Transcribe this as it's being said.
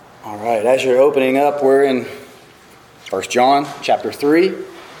All right, as you're opening up, we're in 1 John chapter 3.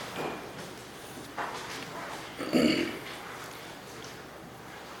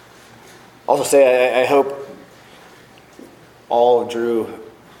 Also say, I hope all drew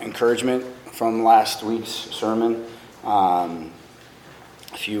encouragement from last week's sermon.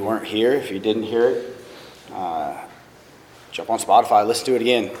 If you weren't here, if you didn't hear it, jump on Spotify, listen to it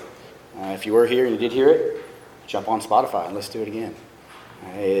again. If you were here and you did hear it, jump on Spotify and listen to it again.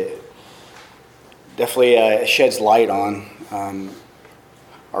 It definitely sheds light on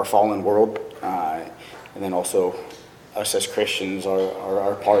our fallen world, and then also us as Christians,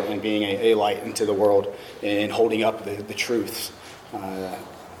 our part in being a light into the world and holding up the truths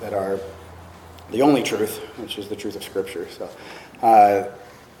that are the only truth, which is the truth of Scripture. So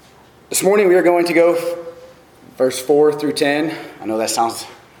this morning we are going to go verse 4 through 10. I know that's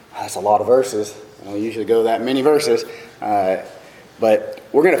a lot of verses. I don't usually go that many verses. But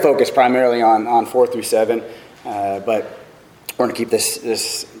we're going to focus primarily on 4 through 7. But we're going to keep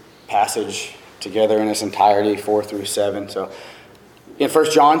this passage together in its entirety, 4 through 7. So in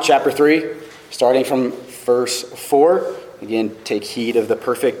 1 John chapter 3, starting from verse 4, again, take heed of the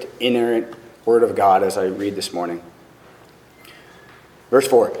perfect inerrant word of God as I read this morning. Verse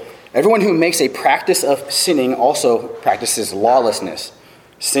 4, everyone who makes a practice of sinning also practices lawlessness.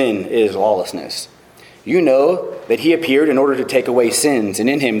 Sin is lawlessness. You know that he appeared in order to take away sins, and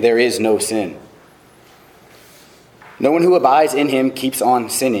in him there is no sin. No one who abides in him keeps on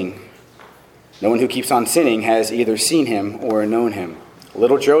sinning. No one who keeps on sinning has either seen him or known him.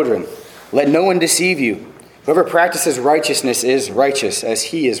 Little children, let no one deceive you. Whoever practices righteousness is righteous as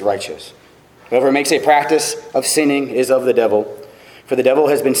he is righteous. Whoever makes a practice of sinning is of the devil, for the devil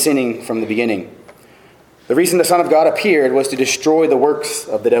has been sinning from the beginning. The reason the Son of God appeared was to destroy the works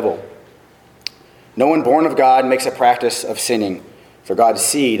of the devil. No one born of God makes a practice of sinning, for God's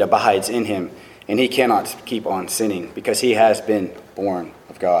seed abides in him, and he cannot keep on sinning, because he has been born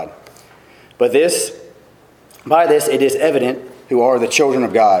of God. But by this it is evident who are the children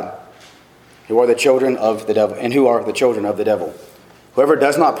of God, who are the children of the devil, and who are the children of the devil. Whoever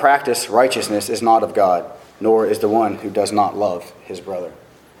does not practice righteousness is not of God, nor is the one who does not love his brother.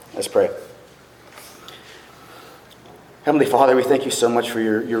 Let's pray. Heavenly Father, we thank you so much for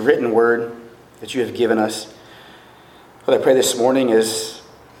your written word that you have given us. Father, I pray this morning as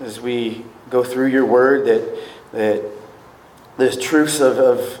we go through your word that the truths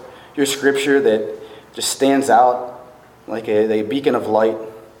of your scripture that just stands out like a beacon of light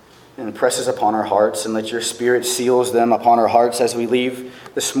and impresses upon our hearts, and let your Spirit seals them upon our hearts as we leave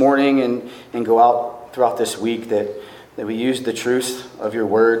this morning and go out throughout this week, that we use the truths of your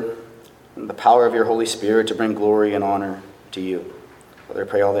word and the power of your Holy Spirit to bring glory and honor to you. Father, I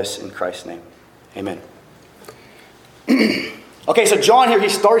pray all this in Christ's name. Amen. Okay, so John here, he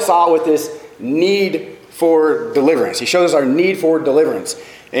starts out with this need for deliverance. He shows us our need for deliverance.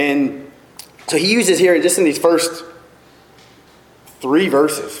 And so he uses here, just in these first 3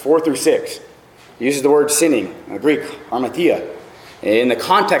 verses, 4 through 6, he uses the word sinning, in the Greek, harmatia. In the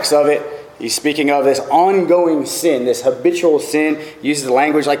context of it, he's speaking of this ongoing sin, this habitual sin. He uses the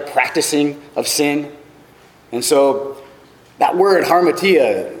language like practicing of sin. And so that word,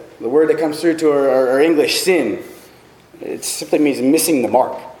 harmatia, the word that comes through to our English, sin, it simply means missing the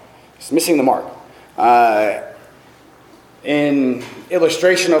mark. It's missing the mark. In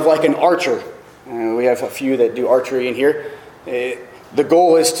illustration of like an archer, we have a few that do archery in here. The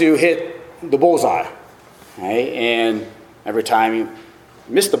goal is to hit the bullseye. Right? And every time you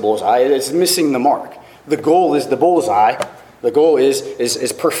miss the bullseye, it's missing the mark. The goal is the bullseye. The goal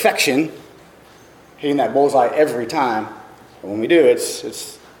is perfection, hitting that bullseye every time. But when we do,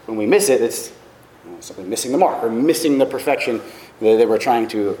 it's when we miss it, it's simply missing the mark, or missing the perfection that we're trying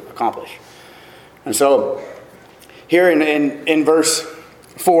to accomplish. And so here in verse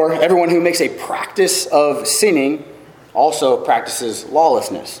 4, everyone who makes a practice of sinning also practices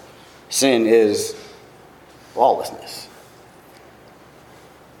lawlessness. Sin is lawlessness.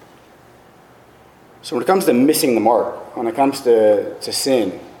 So when it comes to missing the mark, when it comes to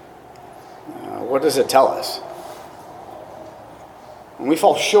sin, what does it tell us? When we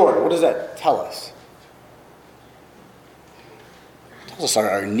fall short, what does that tell us? It tells us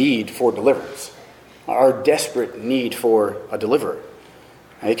our need for deliverance, our desperate need for a deliverer.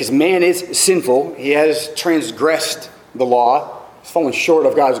 Because man is sinful. He has transgressed the law. He's fallen short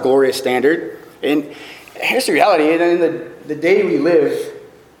of God's glorious standard. And here's the reality. In the day we live,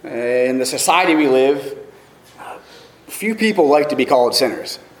 in the society we live, few people like to be called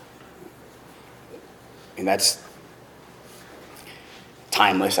sinners. And that's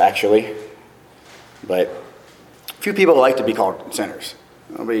timeless, actually. But few people like to be called sinners.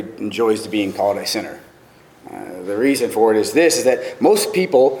 Nobody enjoys being called a sinner. The reason for it is this, is that most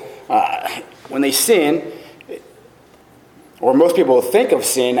people, when they sin, or most people think of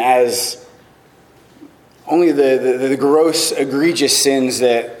sin as only the gross, egregious sins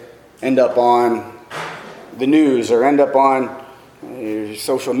that end up on the news or end up on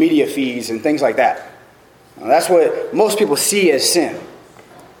social media feeds and things like that. That's what most people see as sin.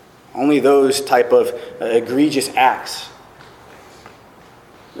 Only those type of egregious acts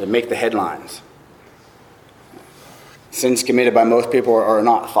that make the headlines. Sins committed by most people are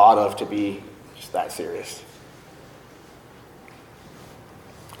not thought of to be just that serious.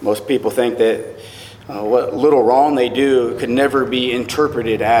 Most people think that what little wrong they do could never be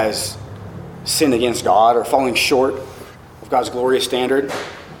interpreted as sin against God or falling short of God's glorious standard.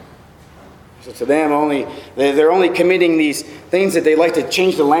 So to them, they're only committing these things that they like to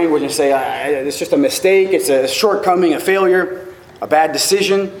change the language and say, it's just a mistake, it's a shortcoming, a failure, a bad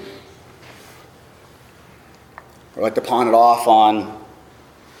decision. Or like to pawn it off on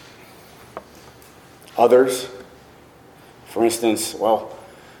others. For instance, well,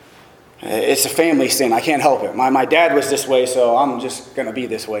 it's a family sin. I can't help it. My dad was this way, so I'm just going to be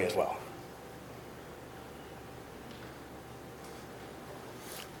this way as well.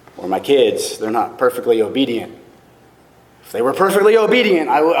 Or my kids, they're not perfectly obedient. If they were perfectly obedient,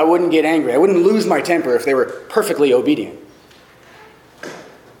 I wouldn't get angry. I wouldn't lose my temper if they were perfectly obedient.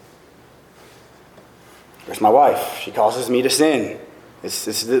 There's my wife. She causes me to sin.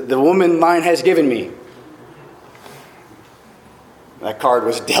 It's the woman mine has given me. That card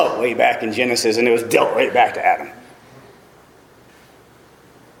was dealt way back in Genesis, and it was dealt right back to Adam.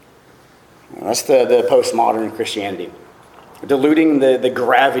 That's the postmodern Christianity. Diluting the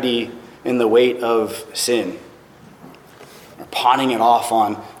gravity and the weight of sin. Or pawning it off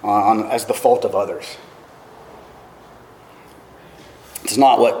on as the fault of others. It's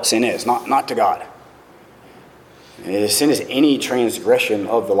not what sin is, not to God. Sin is any transgression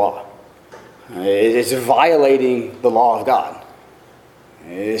of the law. It is violating the law of God.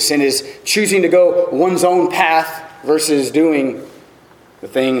 Sin is choosing to go one's own path versus doing the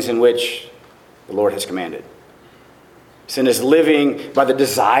things in which the Lord has commanded. Sin is living by the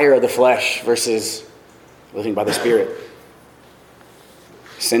desire of the flesh versus living by the Spirit.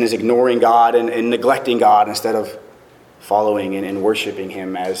 Sin is ignoring God and neglecting God instead of following and worshiping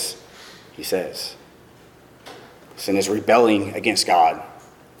Him as He says. Sin is rebelling against God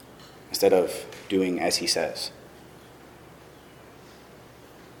instead of doing as He says.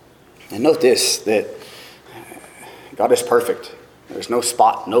 And note this, that God is perfect. There's no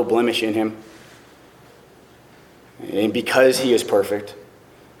spot, no blemish in Him. And because He is perfect,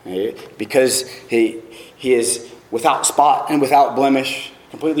 because He is without spot and without blemish,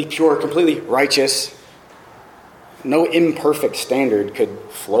 completely pure, completely righteous, no imperfect standard could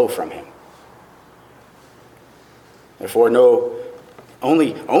flow from Him. Therefore,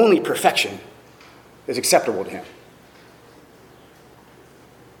 only perfection is acceptable to Him.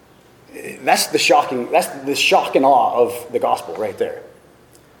 That's the shock and awe of the gospel right there.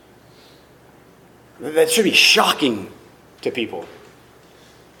 That should be shocking to people.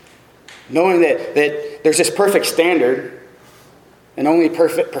 Knowing that there's this perfect standard and only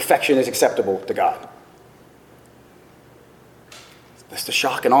perfection is acceptable to God. That's the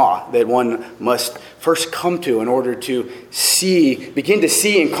shock and awe that one must first come to in order to begin to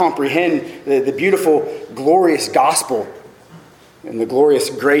see and comprehend the beautiful, glorious gospel and the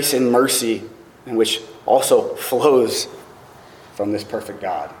glorious grace and mercy in which also flows from this perfect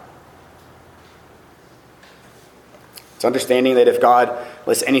God. It's understanding that if God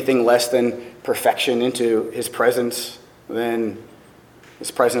lets anything less than perfection into His presence, then His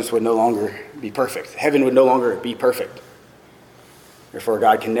presence would no longer be perfect. Heaven would no longer be perfect. Therefore,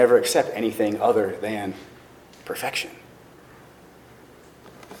 God can never accept anything other than perfection.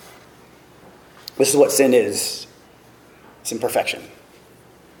 This is what sin is. It's imperfection.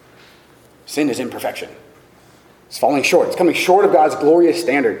 Sin is imperfection. It's falling short. It's coming short of God's glorious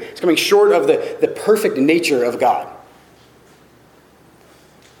standard. It's coming short of the perfect nature of God.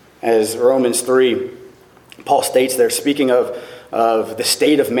 As Romans 3, Paul states there, speaking of the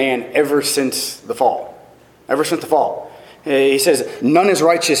state of man ever since the fall. Ever since the fall. He says, none is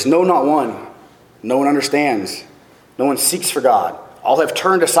righteous, no, not one. No one understands. No one seeks for God. All have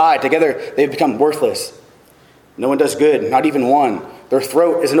turned aside. Together they have become worthless. No one does good, not even one. Their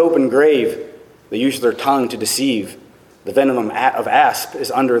throat is an open grave. They use their tongue to deceive. The venom of asp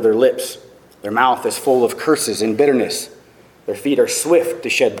is under their lips. Their mouth is full of curses and bitterness. Their feet are swift to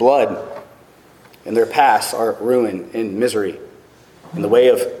shed blood. And their paths are ruin and misery. In the way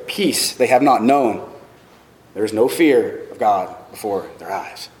of peace they have not known. There is no fear of God before their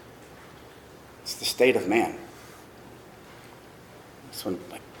eyes. It's the state of man. That's when,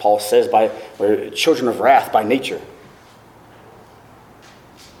 like Paul says, we're children of wrath by nature.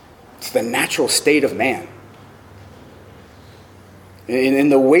 It's the natural state of man.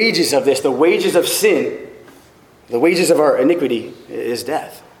 And the wages of this, the wages of sin, the wages of our iniquity is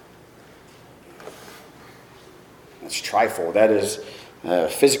death. That's trifold. That is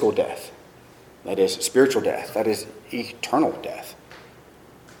physical death. That is spiritual death. That is eternal death.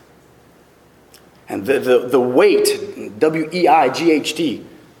 And the weight, W-E-I-G-H-T,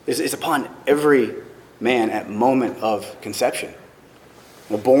 is upon every man at moment of conception.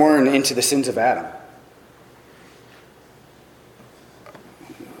 Born into the sins of Adam.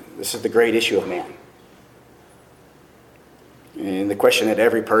 This is the great issue of man. And the question that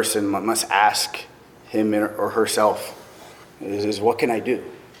every person must ask him or herself is what can I do?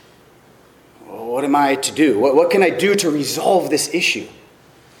 What am I to do? What can I do to resolve this issue?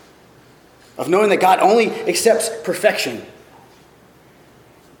 Of knowing that God only accepts perfection.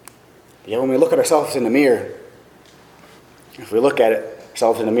 Yet when we look at ourselves in the mirror, if we look at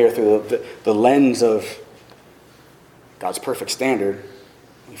ourselves in the mirror through the lens of God's perfect standard,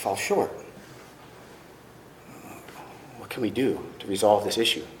 we fall short. What can we do to resolve this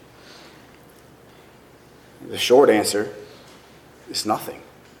issue? The short answer is nothing.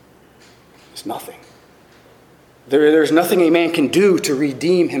 It's nothing. There's nothing a man can do to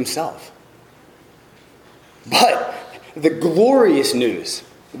redeem himself. But the glorious news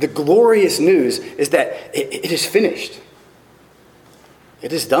is that it is finished.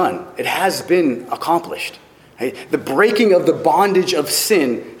 It is done. It has been accomplished. The breaking of the bondage of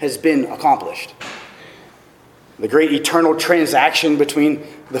sin has been accomplished. The great eternal transaction between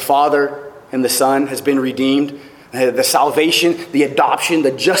the Father and the Son has been redeemed. The salvation, the adoption,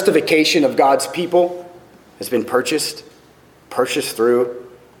 the justification of God's people has been purchased through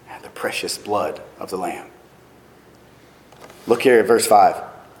the precious blood of the Lamb. Look here at verse 5.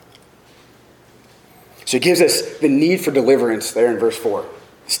 So he gives us the need for deliverance there in verse 4.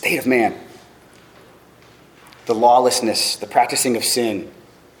 The state of man. The lawlessness, the practicing of sin.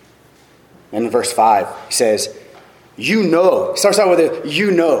 And in verse 5, he says, you know. He starts out with a you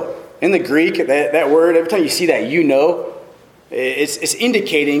know. In the Greek, that word, every time you see that you know, it's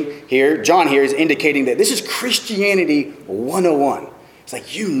indicating here, John here is indicating that this is Christianity 101. It's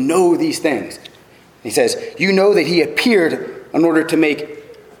like you know these things. He says, you know that he appeared in order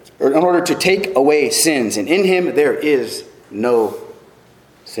to take away sins, and in him there is no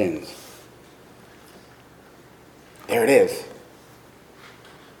sins. There it is.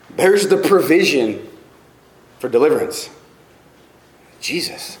 There's the provision for deliverance.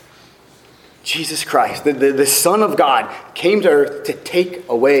 Jesus Christ, the Son of God, came to earth to take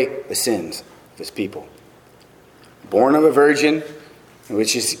away the sins of his people. Born of a virgin,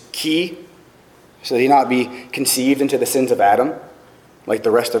 which is key, so that he not be conceived into the sins of Adam, like the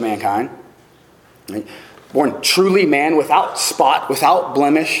rest of mankind. Born truly man, without spot, without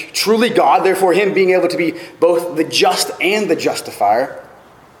blemish, truly God, therefore him being able to be both the just and the justifier.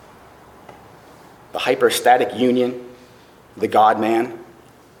 The hypostatic union, the God-man,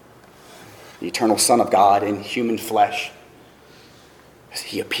 the eternal Son of God in human flesh.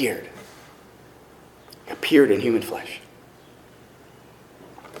 He appeared. He appeared in human flesh.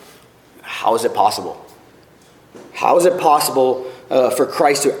 How is it possible? How is it possible for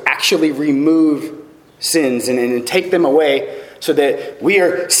Christ to actually remove sins and take them away so that we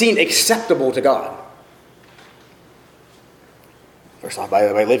are seen acceptable to God? First off,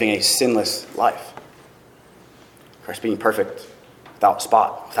 by living a sinless life. Christ being perfect, without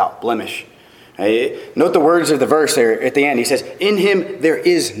spot, without blemish. Note the words of the verse there at the end. He says, in him there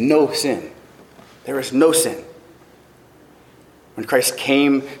is no sin. There is no sin. When Christ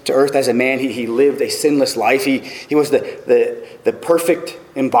came to earth as a man, he lived a sinless life. He was the perfect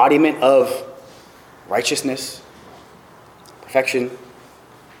embodiment of righteousness, perfection.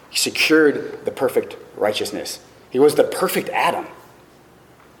 He secured the perfect righteousness. He was the perfect Adam.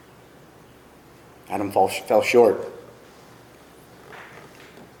 Adam fell short.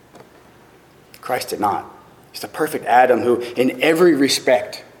 Christ did not. He's the perfect Adam who in every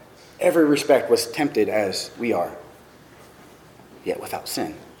respect was tempted as we are, yet without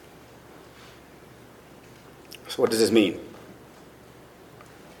sin. So what does this mean?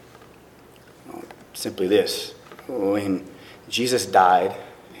 Well, simply this. When Jesus died,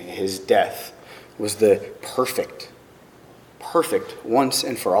 his death was the perfect once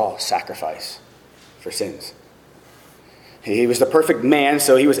and for all sacrifice for sins. He was the perfect man,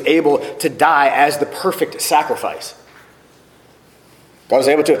 so he was able to die as the perfect sacrifice. God was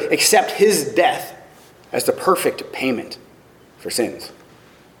able to accept his death as the perfect payment for sins.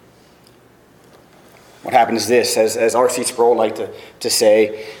 What happened is this, as R.C. Sproul liked to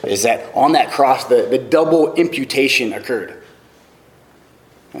say, is that on that cross, the double imputation occurred.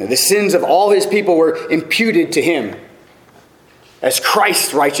 The sins of all his people were imputed to him, as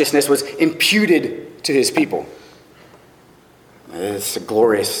Christ's righteousness was imputed to his people. It's a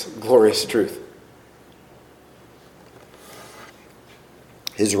glorious, glorious truth.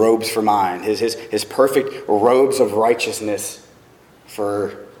 His robes for mine, his perfect robes of righteousness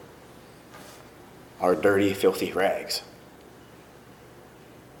for our dirty, filthy rags.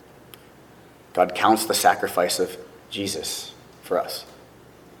 God counts the sacrifice of Jesus for us.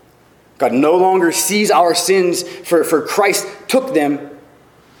 God no longer sees our sins, for Christ took them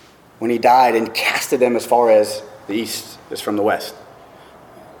when he died and casted them as far as the east is from the west.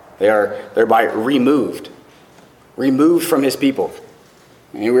 They are thereby removed from his people.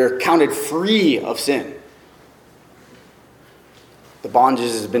 And we are counted free of sin. The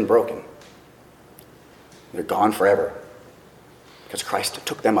bondages has been broken. They're gone forever because Christ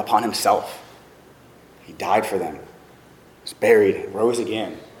took them upon himself. He died for them, was buried, rose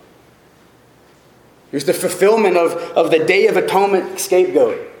again. It was the fulfillment of the Day of Atonement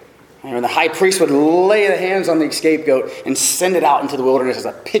scapegoat. And the high priest would lay the hands on the scapegoat and send it out into the wilderness as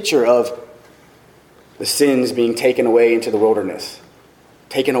a picture of the sins being taken away into the wilderness.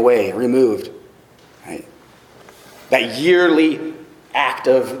 Taken away, removed. Right? That yearly act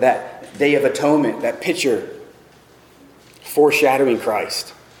of that Day of Atonement, that picture foreshadowing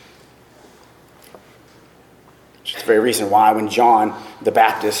Christ. Which is the very reason why when John the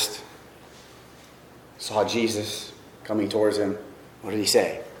Baptist saw Jesus coming towards him, what did he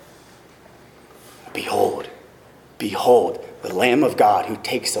say? Behold, behold, the Lamb of God who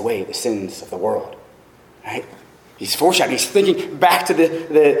takes away the sins of the world. Right? He's foreshadowing. He's thinking back to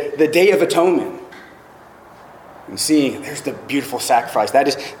the Day of Atonement. And seeing, there's the beautiful sacrifice. That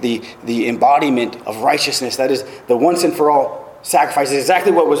is the embodiment of righteousness. That is the once and for all sacrifice. It's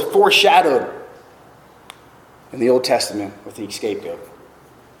exactly what was foreshadowed in the Old Testament with the scapegoat.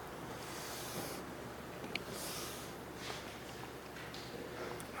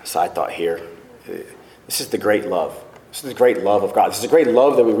 Side thought here. This is the great love. This is the great love of God. This is the great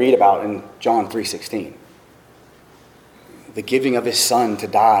love that we read about in John 3:16. The giving of his Son to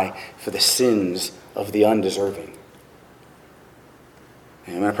die for the sins of the undeserving.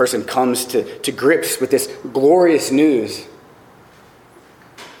 And when a person comes to grips with this glorious news,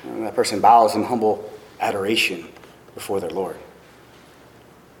 that person bows in humble adoration before their Lord.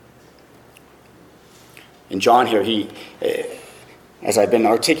 And John here, he, as I've been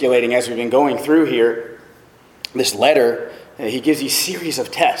articulating, as we've been going through here, this letter, he gives these series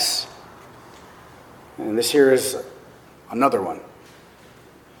of tests. And this here is another one.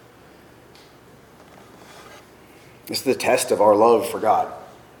 This is the test of our love for God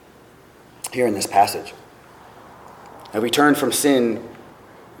here in this passage. As we turn from sin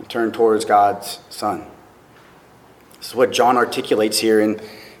and turn towards God's Son. This is what John articulates here in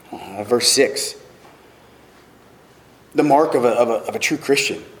verse 6. The mark of a true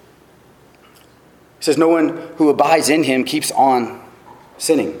Christian. He says, no one who abides in him keeps on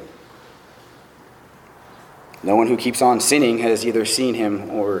sinning. No one who keeps on sinning has either seen him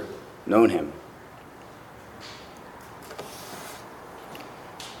or known him.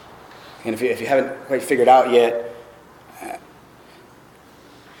 And if you haven't quite figured out yet,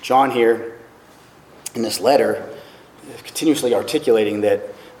 John here in this letter is continuously articulating that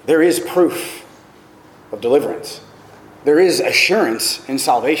there is proof of deliverance. There is assurance in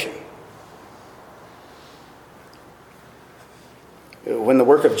salvation. When the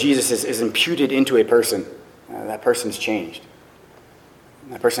work of Jesus is imputed into a person, that person's changed.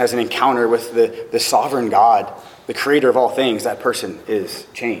 That person has an encounter with the sovereign God, the creator of all things. That person is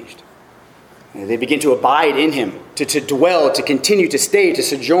changed. And they begin to abide in him, to dwell, to continue, to stay, to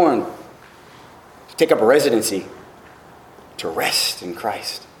sojourn, to take up a residency, to rest in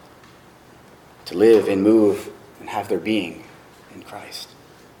Christ, to live and move and have their being in Christ.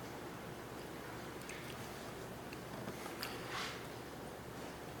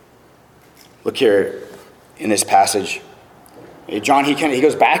 Look here in this passage. John, he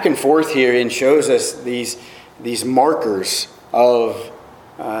goes back and forth here and shows us these markers of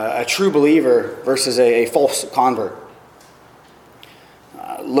a true believer versus a false convert.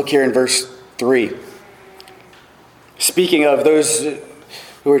 Look here in verse 3. Speaking of those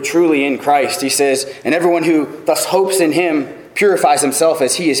who are truly in Christ, he says, and everyone who thus hopes in him purifies himself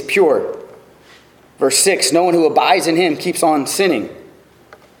as he is pure. Verse 6, no one who abides in him keeps on sinning.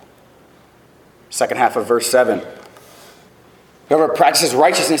 Second half of verse 7. Whoever practices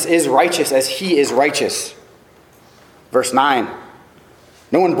righteousness is righteous as he is righteous. Verse 9,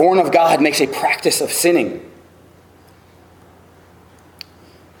 no one born of God makes a practice of sinning.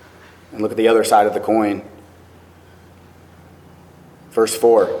 And look at the other side of the coin. Verse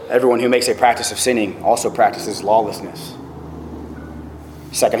 4, everyone who makes a practice of sinning also practices lawlessness.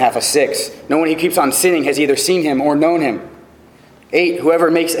 Second half of 6, no one who keeps on sinning has either seen him or known him. 8,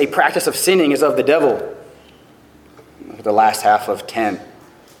 whoever makes a practice of sinning is of the devil. Look at the last half of 10.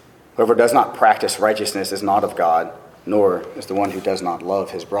 Whoever does not practice righteousness is not of God, nor is the one who does not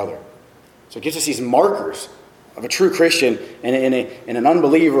love his brother. So it gives us these markers of a true Christian and an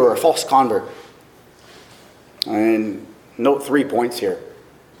unbeliever or a false convert. And note 3 points here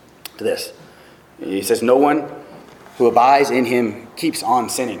to this. He says, no one who abides in him keeps on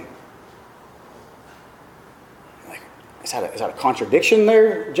sinning. Like, is that a contradiction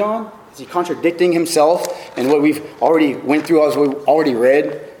there, John? Is he contradicting himself and what we've already went through, as we've already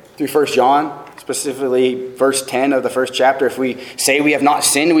read through 1 John, specifically verse 10 of the first chapter? If we say we have not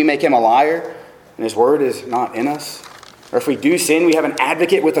sinned, we make him a liar, and his word is not in us. Or if we do sin, we have an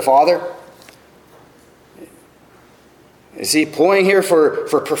advocate with the Father. Is he ploying here for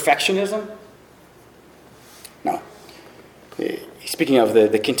perfectionism? No. He's speaking of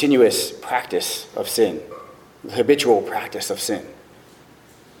the continuous practice of sin, the habitual practice of sin.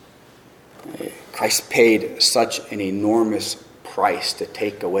 Christ paid such an enormous price to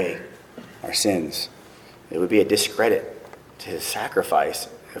take away our sins. It would be a discredit to his sacrifice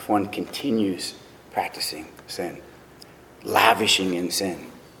if one continues practicing sin, lavishing in sin.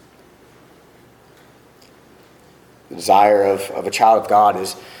 The desire of a child of God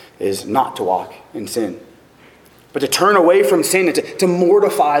is not to walk in sin, but to turn away from sin and to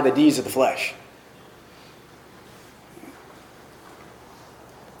mortify the deeds of the flesh.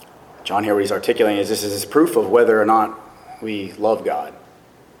 John here, what he's articulating is this is proof of whether or not we love God.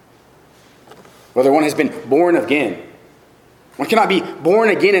 Whether one has been born again. One cannot be born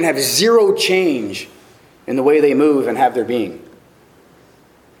again and have zero change in the way they move and have their being.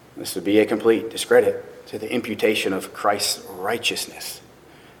 This would be a complete discredit to the imputation of Christ's righteousness,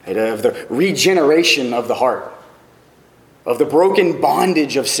 and of the regeneration of the heart, of the broken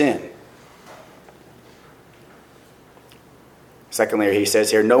bondage of sin. Secondly, he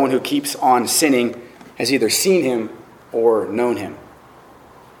says here, no one who keeps on sinning has either seen him or known him.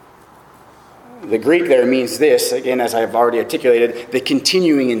 The Greek there means this, again, as I've already articulated, the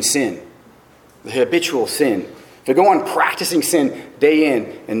continuing in sin, the habitual sin. If we go on practicing sin day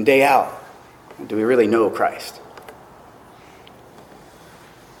in and day out, do we really know Christ?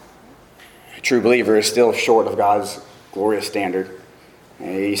 A true believer is still short of God's glorious standard.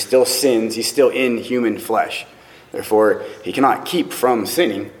 He still sins. He's still in human flesh. Therefore, he cannot keep from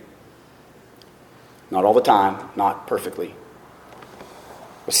sinning. Not all the time, not perfectly.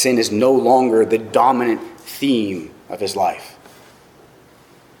 But sin is no longer the dominant theme of his life.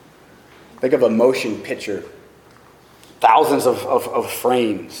 Think of a motion picture. Thousands of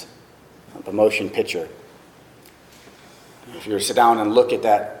frames of a motion picture. If you were to sit down and look at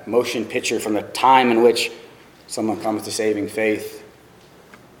that motion picture from the time in which someone comes to saving faith,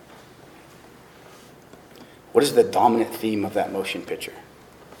 what is the dominant theme of that motion picture?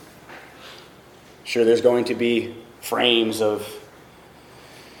 Sure, there's going to be frames of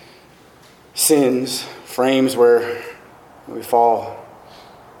sins, frames where we fall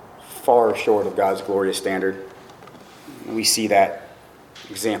far short of God's glorious standard. We see that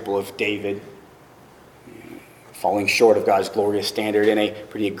example of David falling short of God's glorious standard in a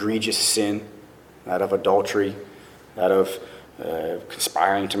pretty egregious sin, that of adultery, that of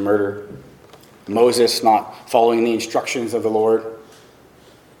conspiring to murder. Moses not following the instructions of the Lord.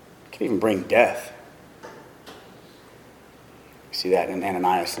 It can even bring death. You see that in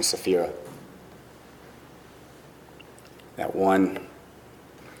Ananias and Sapphira. That one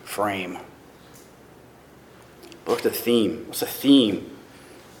frame. But what's the theme? What's the theme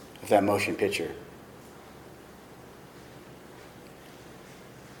of that motion picture?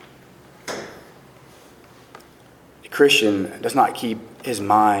 The Christian does not keep his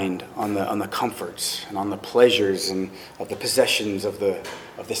mind on the comforts and on the pleasures and of the possessions of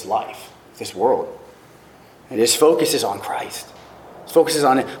this life, this world. And his focus is on Christ. His focus is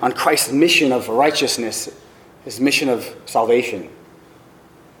on Christ's mission of righteousness, his mission of salvation.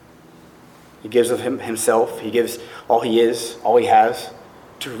 He gives of himself. He gives all he is, all he has,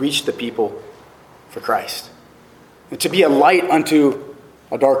 to reach the people for Christ. And to be a light unto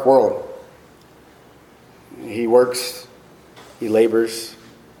a dark world. He works, he labors,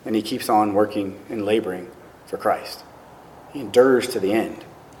 and he keeps on working and laboring for Christ. He endures to the end.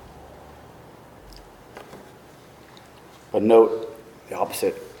 But note the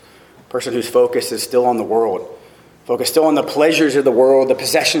opposite. A person whose focus is still on the world, focused still on the pleasures of the world, the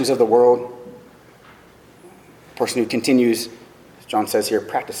possessions of the world. A person who continues, as John says here,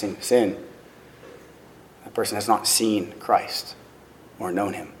 practicing sin. That person has not seen Christ or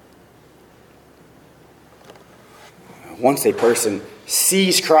known him. Once a person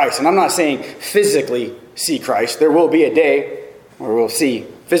sees Christ, and I'm not saying physically see Christ, there will be a day where we'll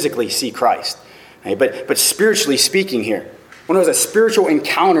physically see Christ. But spiritually speaking here, one who has a spiritual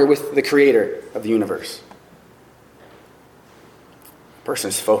encounter with the Creator of the universe. A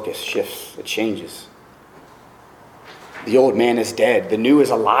person's focus shifts, it changes. The old man is dead, the new is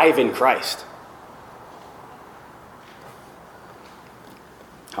alive in Christ.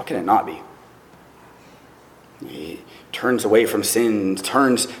 How can it not be? He turns away from sin,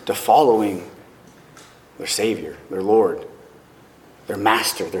 turns to following their Savior, their Lord, their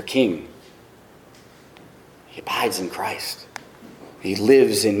Master, their King. He abides in Christ. He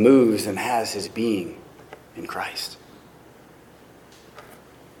lives and moves and has his being in Christ.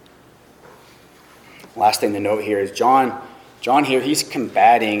 Last thing to note here is John here, he's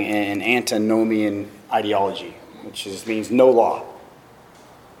combating an antinomian ideology, which means no law.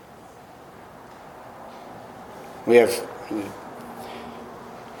 We have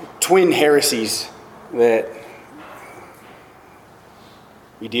twin heresies that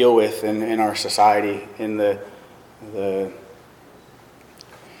we deal with in our society in the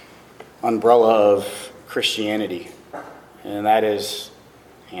umbrella of Christianity, and that is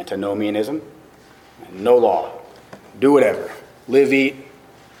antinomianism and no law. Do whatever. Live, eat,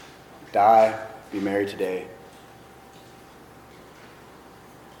 die, be married today.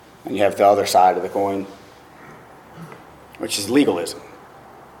 And you have the other side of the coin, which is legalism.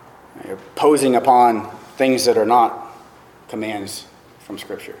 You're posing upon things that are not commands from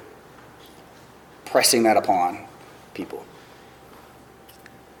Scripture, pressing that upon people.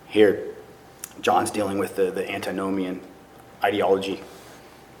 Here, John's dealing with the antinomian ideology.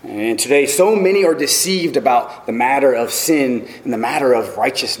 And today, so many are deceived about the matter of sin and the matter of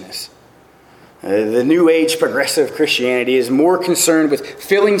righteousness. The New Age progressive Christianity is more concerned with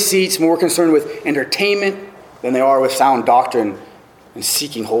filling seats, more concerned with entertainment than they are with sound doctrine and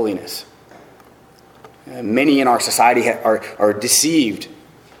seeking holiness. Many in our society are deceived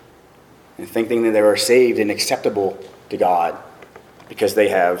and thinking that they are saved and acceptable to God because they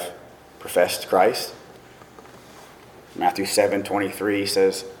have professed Christ. Matthew 7:23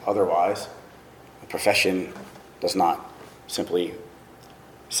 says otherwise. A profession does not simply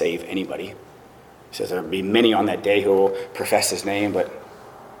save anybody. He says there will be many on that day who will profess his name, but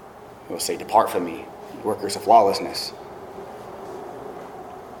who will say, "Depart from me, workers of lawlessness."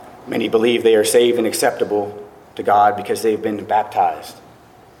 Many believe they are saved and acceptable to God because they've been baptized.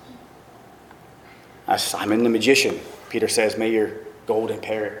 As Simon the magician, Peter says, "May your gold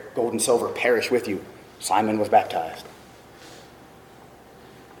and silver perish with you." Simon was baptized.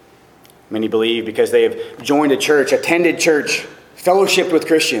 Many believe because they have joined a church, attended church, fellowshiped with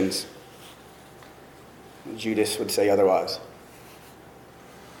Christians. Judas would say otherwise.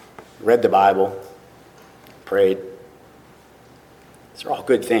 Read the Bible, prayed. These are all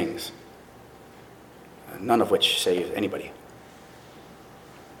good things, none of which save anybody.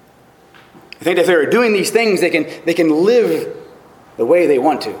 I think if they're doing these things, they can live the way they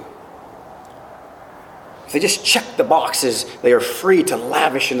want to. If they just check the boxes, they are free to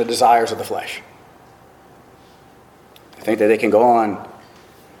lavish in the desires of the flesh. I think that they can go on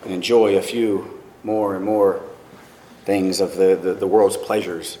and enjoy a few more and more things of the world's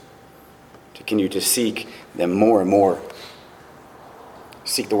pleasures, to continue to seek them more and more.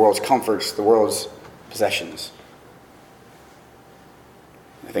 Seek the world's comforts, the world's possessions.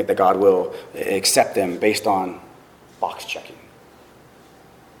 I think that God will accept them based on box checking.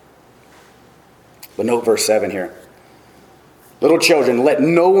 But note verse 7 here. Little children, let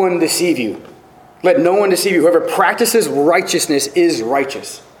no one deceive you. Let no one deceive you. Whoever practices righteousness is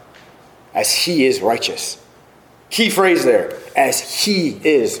righteous, as he is righteous. Key phrase there, as he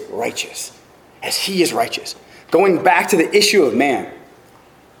is righteous. As he is righteous. Going back to the issue of man.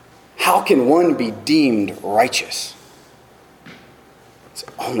 How can one be deemed righteous? It's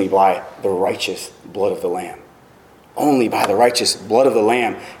only by the righteous blood of the Lamb. Only by the righteous blood of the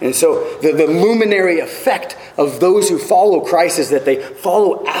Lamb. And so the luminary effect of those who follow Christ is that they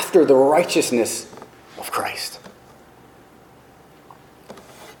follow after the righteousness of Christ.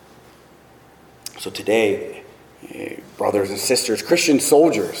 So today, brothers and sisters, Christian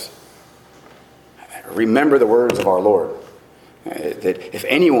soldiers, remember the words of our Lord. That if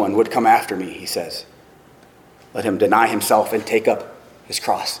anyone would come after me, he says, let him deny himself and take up his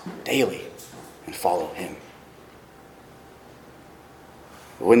cross daily and follow him.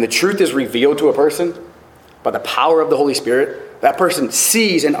 When the truth is revealed to a person, by the power of the Holy Spirit, that person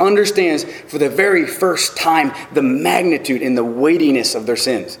sees and understands for the very first time the magnitude and the weightiness of their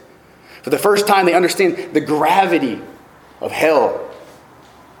sins. For the first time, they understand the gravity of hell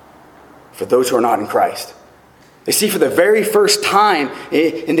for those who are not in Christ. They see for the very first time,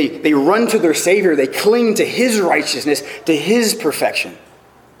 and they run to their Savior. They cling to His righteousness, to His perfection,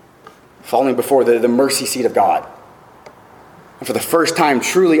 falling before the mercy seat of God. And for the first time,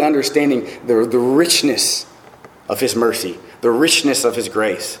 truly understanding the richness of His mercy, the richness of His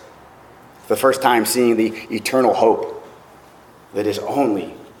grace. For the first time, seeing the eternal hope that is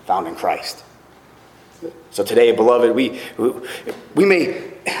only found in Christ. So today, beloved, we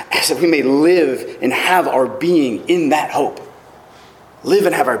may live and have our being in that hope. Live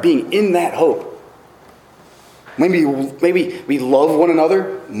and have our being in that hope. Maybe we love one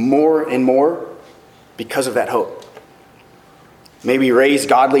another more and more because of that hope. May we raise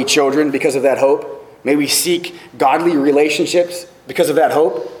godly children because of that hope. May we seek godly relationships because of that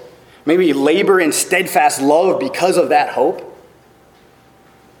hope. May we labor in steadfast love because of that hope.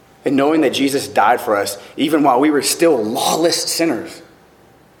 And knowing that Jesus died for us even while we were still lawless sinners.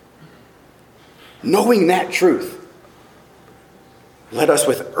 Knowing that truth, let us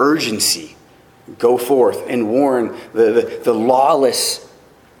with urgency go forth and warn the lawless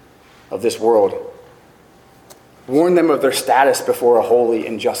of this world. Warn them of their status before a holy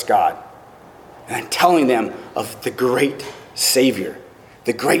and just God. And telling them of the great Savior,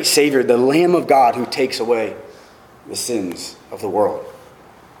 the Lamb of God who takes away the sins of the world.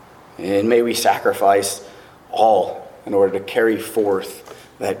 And may we sacrifice all in order to carry forth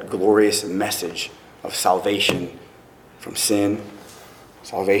that glorious message of salvation from sin,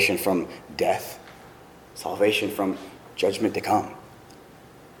 salvation from death, salvation from judgment to come.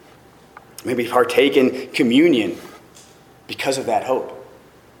 May we partake in communion because of that hope.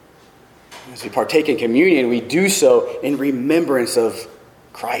 As we partake in communion, we do so in remembrance of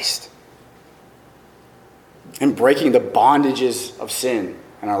Christ and breaking the bondages of sin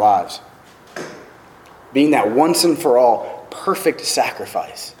in our lives. Being that once and for all perfect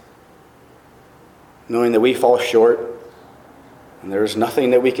sacrifice. Knowing that we fall short and there's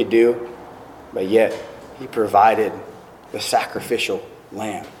nothing that we could do, but yet He provided the sacrificial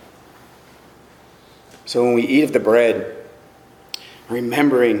lamb. So when we eat of the bread,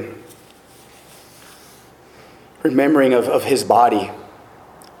 remembering of His body,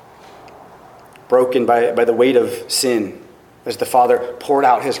 broken by the weight of sin, as the Father poured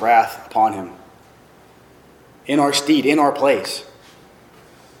out His wrath upon Him, in our stead, in our place.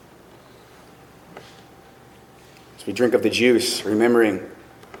 As we drink of the juice, remembering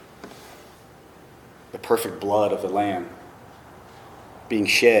the perfect blood of the Lamb being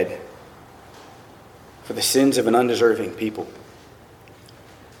shed for the sins of an undeserving people.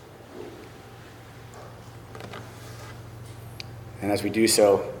 And as we do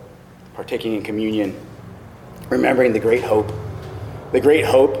so, partaking in communion, remembering the great hope, the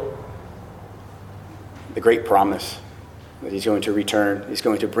great promise that He's going to return. He's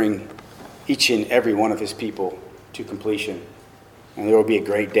going to bring each and every one of His people to completion. And there will be a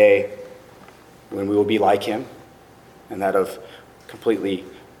great day when we will be like Him, and that of completely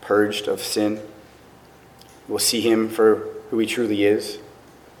purged of sin. We'll see Him for who He truly is.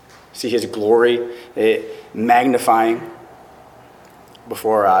 See His glory magnifying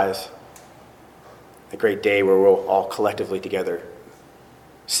before our eyes. A great day where we'll all collectively together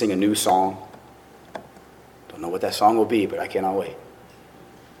sing a new song. Don't know what that song will be, but I cannot wait.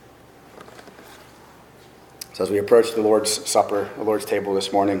 So as we approach the Lord's Supper, the Lord's table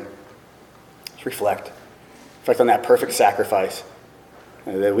this morning, let's reflect. Reflect on that perfect sacrifice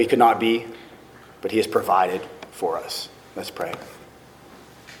that we could not be, but He has provided for us. Let's pray.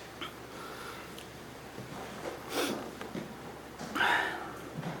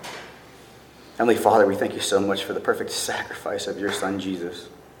 Heavenly Father, we thank You so much for the perfect sacrifice of Your Son, Jesus.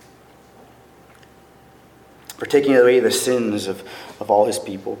 For taking away the sins of all His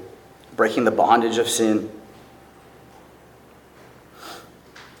people, breaking the bondage of sin.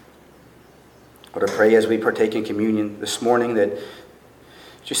 Lord, I pray as we partake in communion this morning that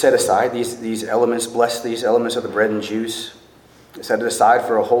You set aside these elements, bless these elements of the bread and juice, set it aside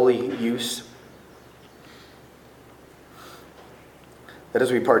for a holy use. That as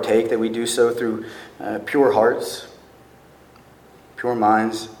we partake, that we do so through pure hearts, pure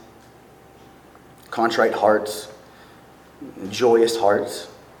minds, contrite hearts, joyous hearts,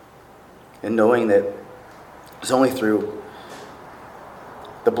 and knowing that it's only through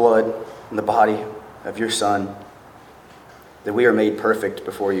the blood and the body of Your Son that we are made perfect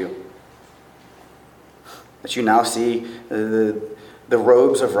before You. That You now see the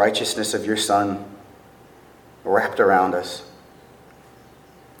robes of righteousness of Your Son wrapped around us,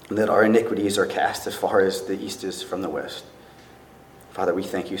 and that our iniquities are cast as far as the east is from the west. Father, we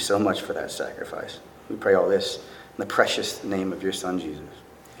thank you so much for that sacrifice. We pray all this in the precious name of your Son, Jesus.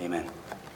 Amen.